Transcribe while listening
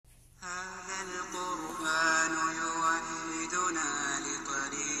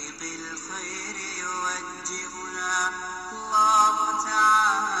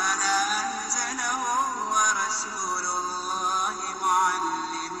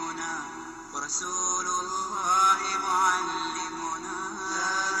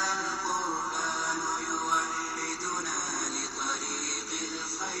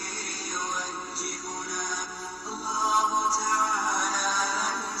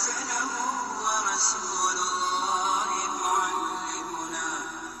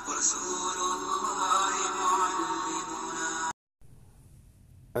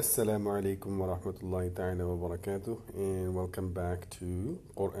Assalamu alaikum wa rahmatullahi ta'ala wa barakatuh, and welcome back to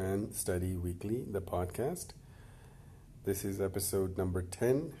Quran Study Weekly, the podcast. This is episode number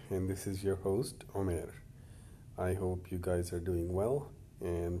 10, and this is your host, Omer. I hope you guys are doing well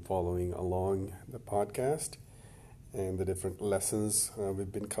and following along the podcast and the different lessons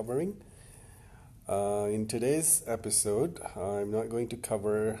we've been covering. In today's episode, I'm not going to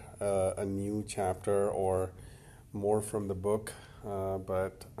cover a new chapter or more from the book,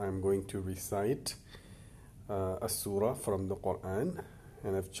 but I'm going to recite a surah from the Quran,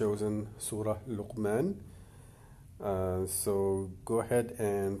 and I've chosen Surah Luqman. So go ahead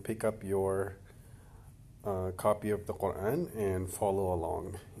and pick up your copy of the Quran and follow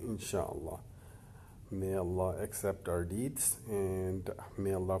along, inshallah. May Allah accept our deeds and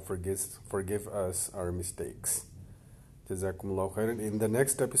may Allah forgive us our mistakes. Jazakumullah khairan. In the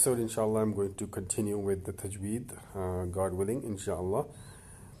next episode, inshallah, I'm going to continue with the tajweed, God willing, inshallah,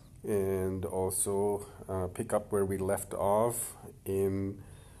 and also pick up where we left off in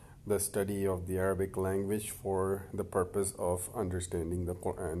the study of the Arabic language for the purpose of understanding the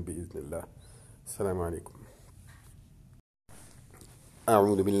Quran, bi'idhnillah. Assalamu alaikum.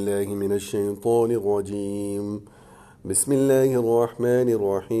 أعوذ بالله من الشيطان الرجيم بسم الله الرحمن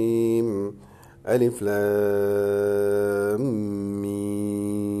الرحيم ألف لام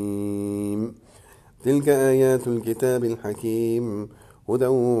ميم تلك آيات الكتاب الحكيم هدى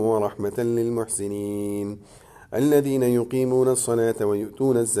ورحمة للمحسنين الذين يقيمون الصلاة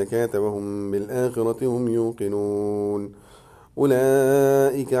ويؤتون الزكاة وهم بالآخرة هم يوقنون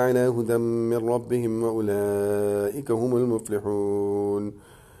أولئك على هدى من ربهم وأولئك هم المفلحون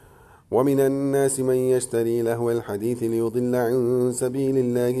ومن الناس من يشتري لهو الحديث ليضل عن سبيل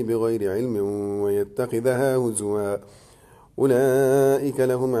الله بغير علم ويتخذها هزوا أولئك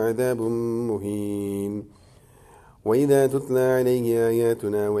لهم عذاب مهين وإذا تتلى عليه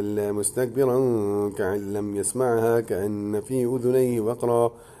آياتنا ولى مستكبرا كأن لم يسمعها كأن في أذنيه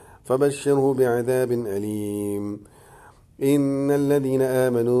وقرا فبشره بعذاب أليم إن الذين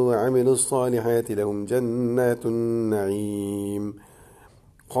آمنوا وعملوا الصالحات لهم جنات النعيم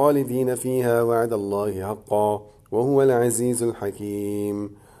خالدين فيها وعد الله حقا وهو العزيز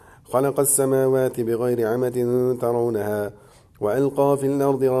الحكيم خلق السماوات بغير عمد ترونها وألقى في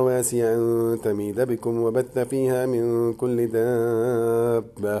الأرض رواسي أن تميد بكم وبث فيها من كل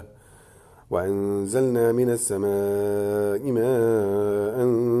دابة وأنزلنا من السماء ماء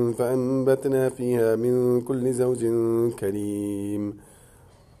فأنبتنا فيها من كل زوج كريم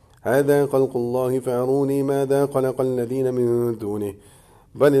هذا خلق الله فأروني ماذا خلق الذين من دونه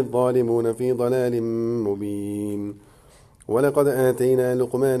بل الظالمون في ضلال مبين ولقد آتينا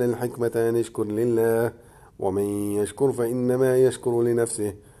لقمان الحكمة أن اشكر لله ومن يشكر فإنما يشكر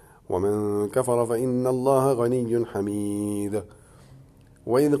لنفسه ومن كفر فإن الله غني حميد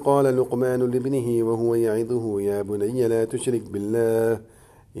وإذ قال لقمان لابنه وهو يعظه يا بني لا تشرك بالله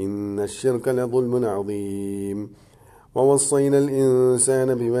إن الشرك لظلم عظيم ووصينا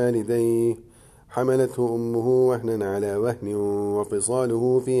الإنسان بوالديه حملته أمه وهنا على وهن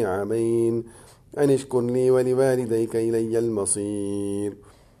وفصاله في عامين أن اشكر لي ولوالديك إلي المصير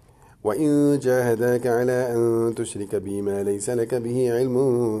وإن جاهداك على أن تشرك بي ما ليس لك به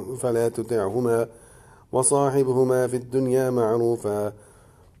علم فلا تطعهما وصاحبهما في الدنيا معروفا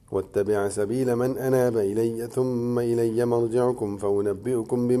واتبع سبيل من أناب إلي ثم إلي مرجعكم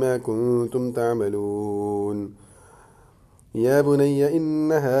فأنبئكم بما كنتم تعملون يا بني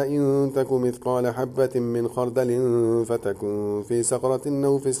إنها إن تك مثقال حبة من خردل فتكن في صخرة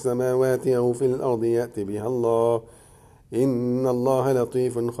أو في السماوات أو في الأرض يأت بها الله إن الله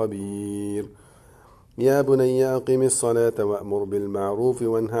لطيف خبير يا بني أقم الصلاة وأمر بالمعروف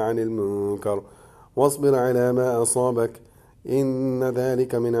وانه عن المنكر واصبر على ما أصابك إن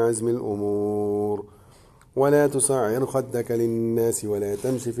ذلك من عزم الأمور ولا تصعر خدك للناس ولا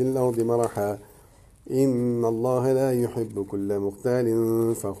تمش في الأرض مرحا إن الله لا يحب كل مختال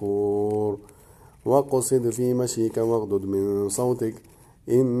فخور واقصد في مشيك واغضض من صوتك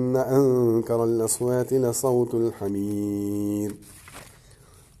إن أنكر الأصوات لصوت الحمير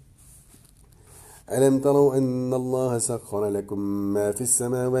ألم تروا أن الله سخر لكم ما في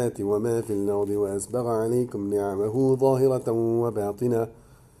السماوات وما في الأرض وأسبغ عليكم نعمه ظاهرة وباطنة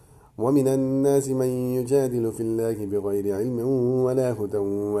ومن الناس من يجادل في الله بغير علم ولا هدى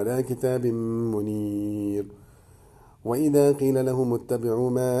ولا كتاب منير وإذا قيل لهم اتبعوا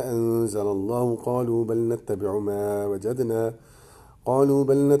ما أنزل الله قالوا بل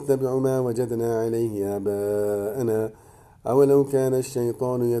نتبع ما وجدنا عليه آباءنا أولو كان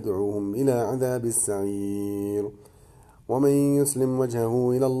الشيطان يدعوهم إلى عذاب السعير ومن يسلم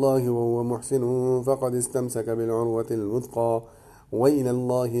وجهه إلى الله وهو محسن فقد استمسك بالعروة الوثقى وإلى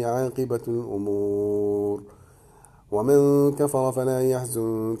الله عاقبة الأمور. ومن كفر فلا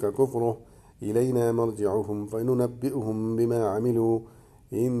يحزنك كفره، إلينا مرجعهم فننبئهم بما عملوا،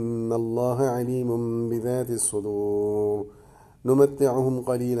 إن الله عليم بذات الصدور. نمتعهم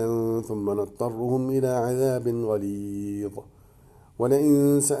قليلا ثم نضطرهم إلى عذاب غليظ.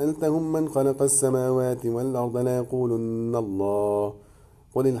 ولئن سألتهم من خلق السماوات والأرض ليقولن الله،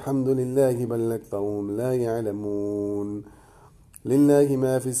 قل الحمد لله بل أكثرهم لا يعلمون. لله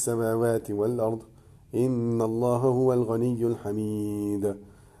ما في السماوات والأرض، إن الله هو الغني الحميد.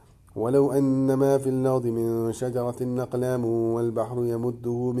 ولو أن ما في الأرض من شجرة أقلام والبحر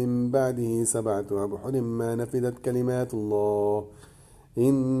يمده من بعده 7 أبحر ما نفدت كلمات الله،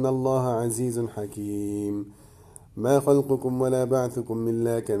 إن الله عزيز حكيم. ما خلقكم ولا بعثكم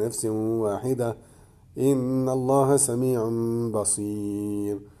إلا كنفس واحدة، إن الله سميع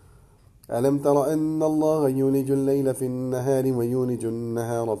بصير. ألم تر أن الله يولج الليل في النهار ويولج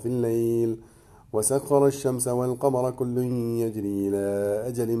النهار في الليل، وسخر الشمس والقمر كل يجري إلى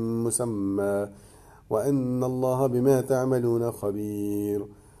أجل مسمى، وأن الله بما تعملون خبير.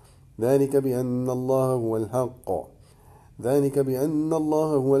 ذلك بأن الله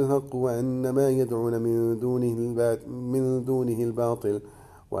هو الحق وأن ما يدعون من دونه الباطل،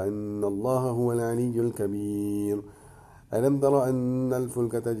 وأن الله هو العلي الكبير. ألم تر أن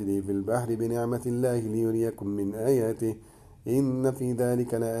الفلك تجري في البحر بنعمة الله ليريكم من آياته، إن في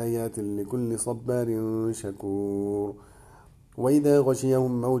ذلك لآيات لكل صبار شكور. وإذا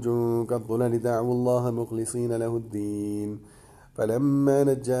غشيهم موج كالظلل دعوا الله مخلصين له الدين، فلما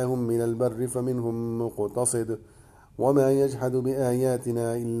نجاهم من البر فمنهم مقتصد، وما يجحد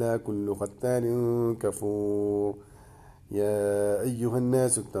بآياتنا إلا كل ختان كفور. يا أيها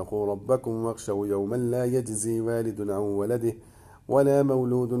الناس اتقوا ربكم واخشوا يوما لا يجزي والد عن ولده ولا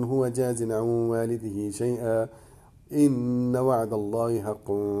مولود هو جاز عن والده شيئا، إن وعد الله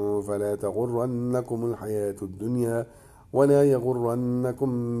حق فلا تغرنكم الحياة الدنيا ولا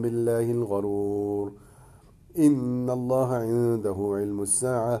يغرنكم بالله الغرور. إن الله عنده علم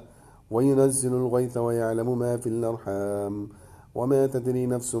الساعة وينزل الغيث ويعلم ما في الأرحام، وما تدري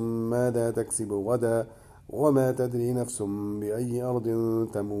نفس ماذا تكسب غدا، وما تدري نفس بأي أرض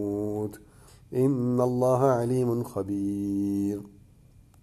تموت، إن الله عليم خبير.